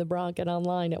 107.7 The Bronx and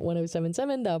online at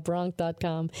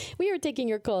 1077thebronx.com. We are taking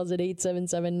your calls at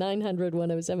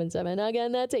 877-900-1077.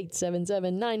 Again, that's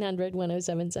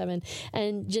 877-900-1077.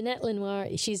 And Jeanette Lenoir,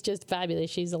 she's just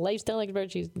fabulous. She's a lifestyle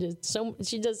expert. She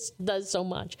just does so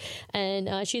much,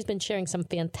 and she's been sharing some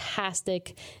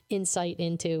fantastic insight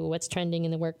into what's trending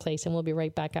in the workplace. And we'll be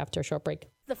right back after a short break.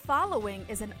 The following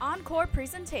is an encore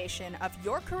presentation of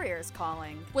Your Career is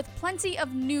Calling, with plenty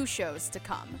of new shows to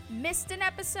come. Missed an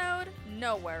episode?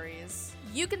 No worries.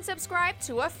 You can subscribe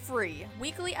to a free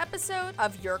weekly episode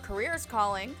of Your Career is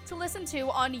Calling to listen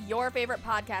to on your favorite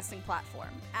podcasting platform.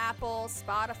 Apple,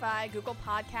 Spotify, Google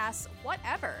Podcasts,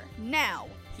 whatever. Now,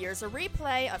 here's a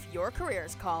replay of Your Career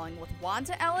is Calling with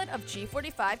Wanda Ellett of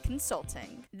G45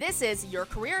 Consulting. This is Your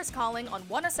Career is Calling on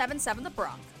 107.7 The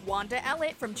Bronx. Wanda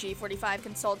Ellett from G45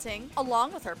 Consulting,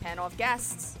 along with her panel of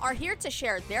guests, are here to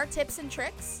share their tips and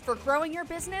tricks for growing your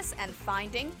business and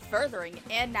finding, furthering,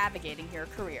 and navigating your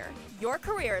career. Your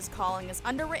Career is Calling is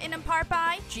underwritten in part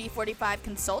by G45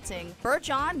 Consulting,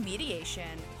 Burjohn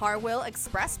Mediation, Harwell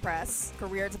Express Press,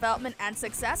 Career Development and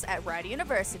Success at Rider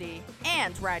University,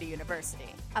 and Rider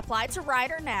University. Apply to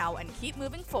Rider now and keep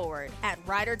moving forward at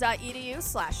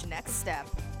rider.edu/nextstep.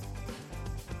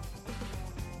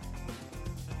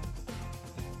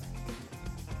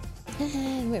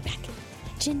 And we're back.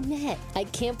 Jeanette, I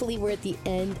can't believe we're at the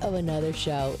end of another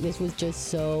show. This was just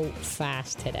so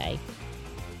fast today.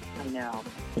 I know.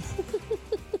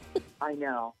 I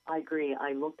know. I agree.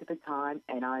 I looked at the time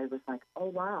and I was like, oh,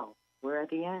 wow, we're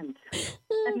at the end.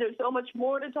 And there's so much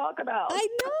more to talk about. I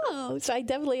know. So I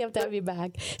definitely have to have you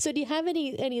back. So do you have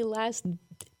any last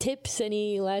tips,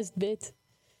 any last bits?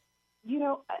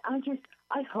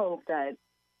 I hope that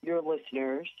your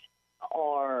listeners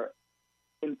are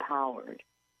empowered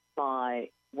by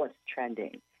what's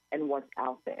trending and what's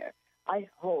out there. I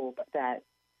hope that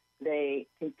they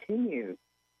continue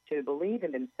to believe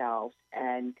in themselves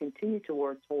and continue to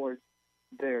work towards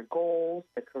their goals,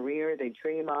 the career they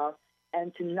dream of,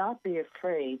 and to not be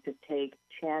afraid to take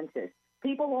chances.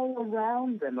 People all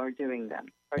around them are doing them,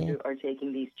 are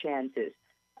taking these chances.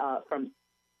 From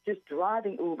just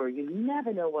driving Uber, you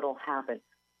never know what will happen.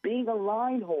 Being a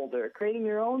line holder, creating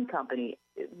your own company,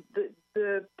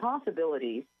 the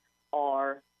possibilities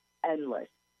are endless.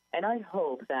 And I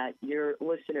hope that your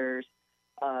listeners,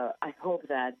 I hope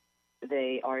that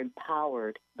they are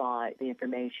empowered by the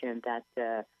information that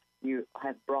you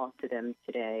have brought to them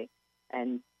today,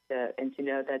 and to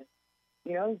know that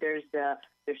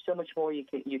there's so much more you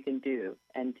can do,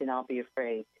 and to not be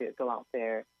afraid to go out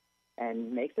there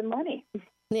and make some money.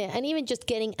 Yeah, and even just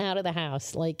getting out of the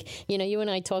house. Like, you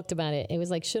and I talked about it. It was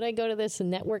like, should I go to this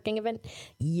networking event?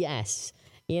 Yes.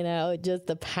 Just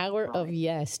the power of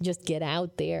yes, just get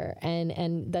out there.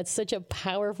 And that's such a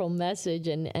powerful message.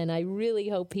 And I really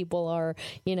hope people are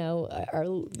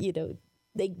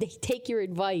they take your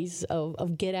advice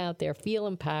of get out there, feel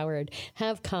empowered,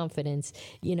 have confidence,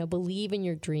 believe in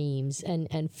your dreams,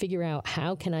 and figure out,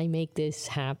 how can I make this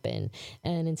happen?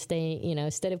 And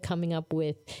instead of coming up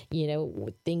with,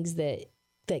 things that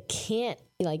can't,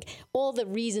 like all the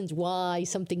reasons why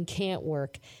something can't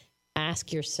work,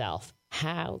 ask yourself,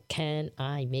 how can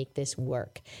I make this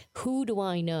work? Who do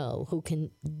I know who can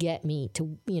get me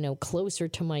to, closer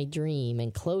to my dream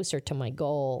and closer to my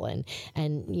goal, and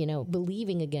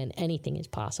believing again, anything is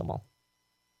possible.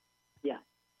 Yeah.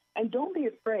 And don't be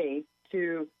afraid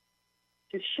to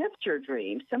shift your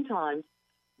dreams. Sometimes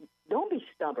don't be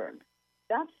stubborn.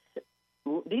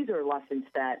 These are lessons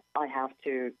that I have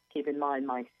to keep in mind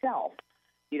myself.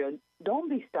 Don't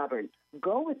be stubborn.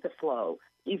 Go with the flow.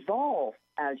 Evolve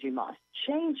as you must.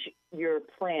 Change your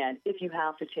plan if you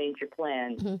have to change your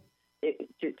plan to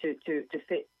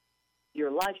fit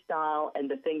your lifestyle and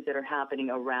the things that are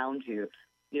happening around you.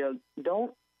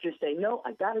 Don't just say, no,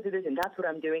 I've got to do this and that's what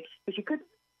I'm doing, because you could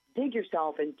dig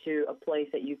yourself into a place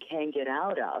that you can get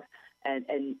out of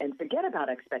and forget about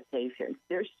expectations.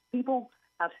 There's people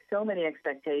have so many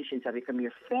expectations of you from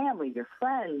your family, your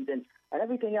friends, and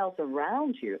everything else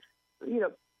around you.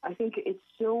 I think it's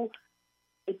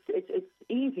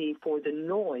easy for the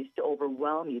noise to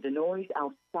overwhelm you, the noise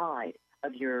outside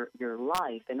of your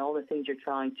life and all the things you're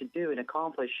trying to do and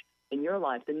accomplish in your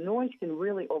life. The noise can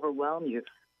really overwhelm you.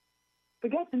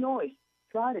 Forget the noise.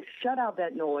 Try to shut out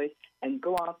that noise and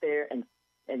go out there and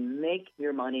make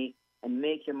your money and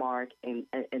make your mark, and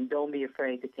don't be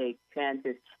afraid to take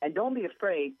chances, and don't be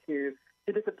afraid to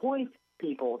disappoint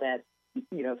people that,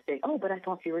 say, oh, but I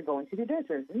thought you were going to do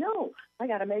business. No, I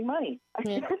got to make money. I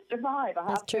have to survive. I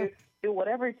have to do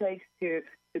whatever it takes to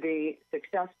be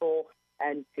successful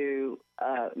and to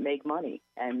make money.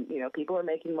 And, people are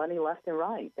making money left and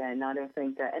right. And I don't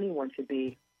think that anyone should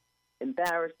be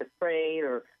embarrassed, afraid,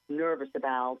 or nervous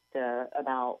about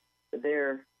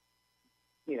their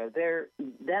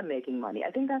them making money.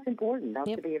 I think that's important, not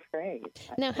to be afraid.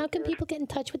 Now, how can people get in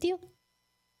touch with you?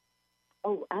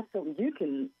 Oh, absolutely. You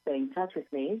can stay in touch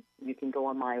with me. You can go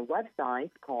on my website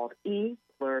called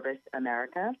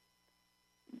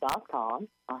eplurbusamerica.com.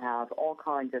 I'll have all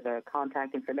kinds of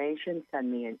contact information.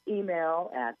 Send me an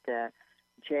email at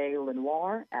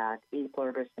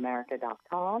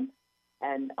jlenoir@eplurbusamerica.com.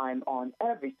 And I'm on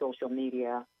every social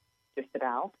media, just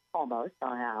about, almost.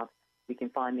 You can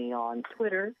find me on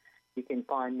Twitter. You can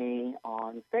find me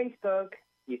on Facebook.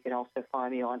 You can also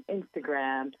find me on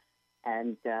Instagram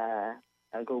and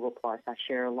Google+. I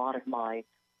share a lot of my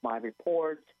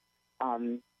reports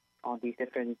on these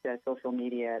different social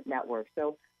media networks.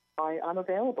 So I'm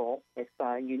available. If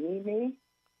you need me,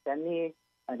 send me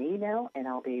an email, and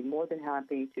I'll be more than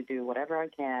happy to do whatever I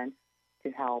can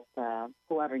to help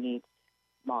whoever needs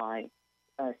my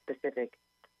specific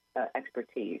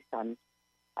expertise.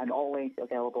 I'm always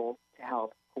available to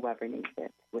help whoever needs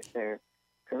it with their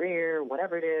career,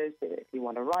 whatever it is. If you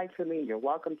want to write for me, you're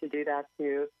welcome to do that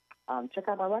too. Check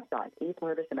out my website,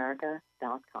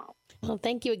 eplurbusamerica.com. Well,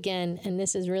 thank you again. And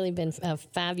this has really been a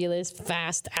fabulous,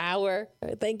 fast hour.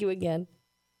 Thank you again.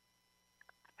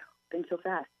 Been so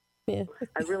fast. Yeah.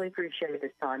 I really appreciate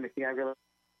this time with you.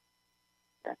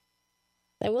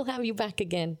 I will have you back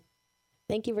again.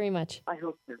 Thank you very much. I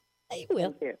hope so. I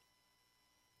will. Thank you.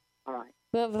 All right.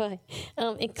 Bye-bye.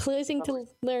 In closing, to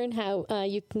learn how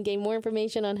you can gain more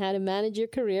information on how to manage your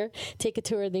career, take a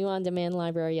tour of the on-demand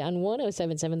library on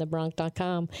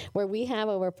 1077thebronx.com, where we have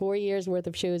over 4 years' worth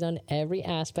of shows on every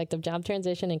aspect of job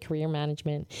transition and career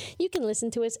management. You can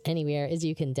listen to us anywhere, as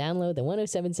you can download the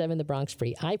 1077 The Bronx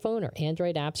free iPhone or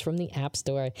Android apps from the App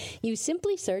Store. You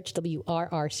simply search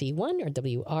WRRC1 or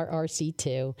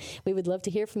WRRC2. We would love to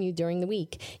hear from you during the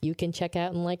week. You can check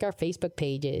out and like our Facebook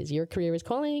pages, Your Career is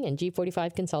Calling and G45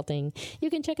 Consulting.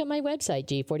 You can check out my website,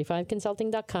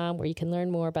 G45consulting.com, where you can learn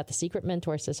more about the Secret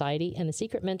Mentor Society and the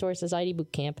Secret Mentor Society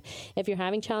Bootcamp. If you're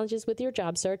having challenges with your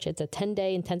job search, it's a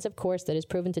 10-day intensive course that has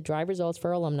proven to drive results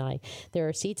for alumni. There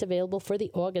are seats available for the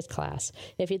August class.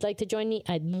 If you'd like to join me,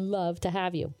 I'd love to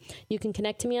have you. You can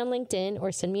connect to me on LinkedIn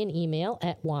or send me an email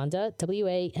at Wanda,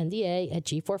 WANDA, at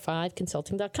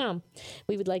G45consulting.com.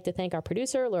 We would like to thank our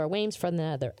producer, Laura Wames, for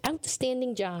another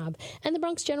outstanding job, and the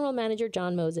Bronx General Manager,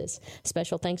 John Moses.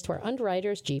 Special thanks to our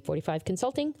underwriters, G45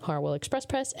 Consulting, Harwell Express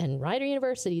Press, and Rider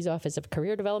University's Office of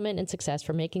Career Development and Success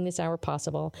for making this hour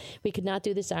possible. We could not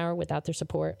do this hour without their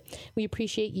support. We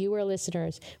appreciate you, our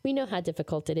listeners. We know how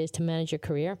difficult it is to manage your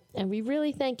career, and we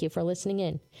really thank you for listening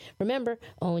in. Remember,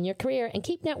 own your career and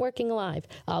keep networking alive.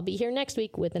 I'll be here next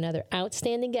week with another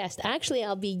outstanding guest. Actually,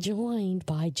 I'll be joined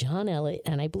by John Ellett,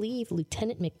 and I believe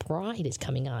Lieutenant McBride is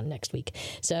coming on next week.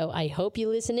 So I hope you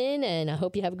listen in, and I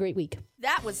hope you have a great week.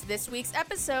 That was this week's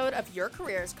episode of Your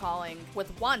Career is Calling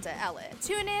with Wanda Ellett.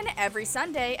 Tune in every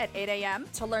Sunday at 8 a.m.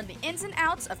 to learn the ins and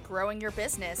outs of growing your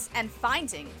business and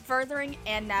finding, furthering,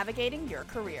 and navigating your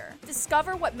career.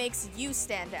 Discover what makes you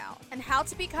stand out and how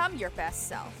to become your best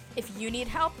self. If you need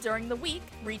help during the week,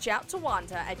 reach out to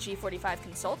Wanda at G45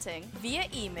 Consulting via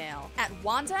email at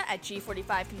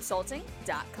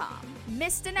wanda@g45consulting.com.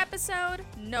 Missed an episode?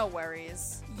 No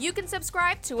worries. You can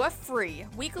subscribe to a free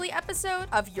weekly episode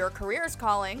of Your Career is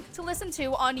Calling to listen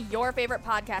to on your favorite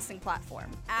podcasting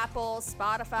platform. Apple,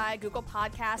 Spotify, Google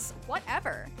Podcasts,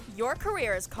 whatever. Your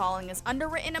Career is Calling is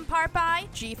underwritten in part by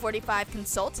G45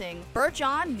 Consulting,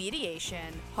 Burjon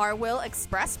Mediation, Harwell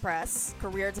Express Press,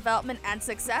 Career Development and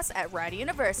Success at Rider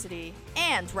University,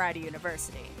 and Rider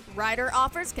University. Rider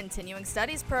offers continuing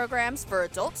studies programs for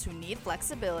adults who need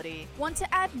flexibility. Want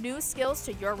to add new skills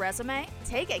to your resume?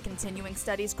 Take a continuing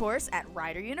studies course at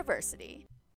Rider University.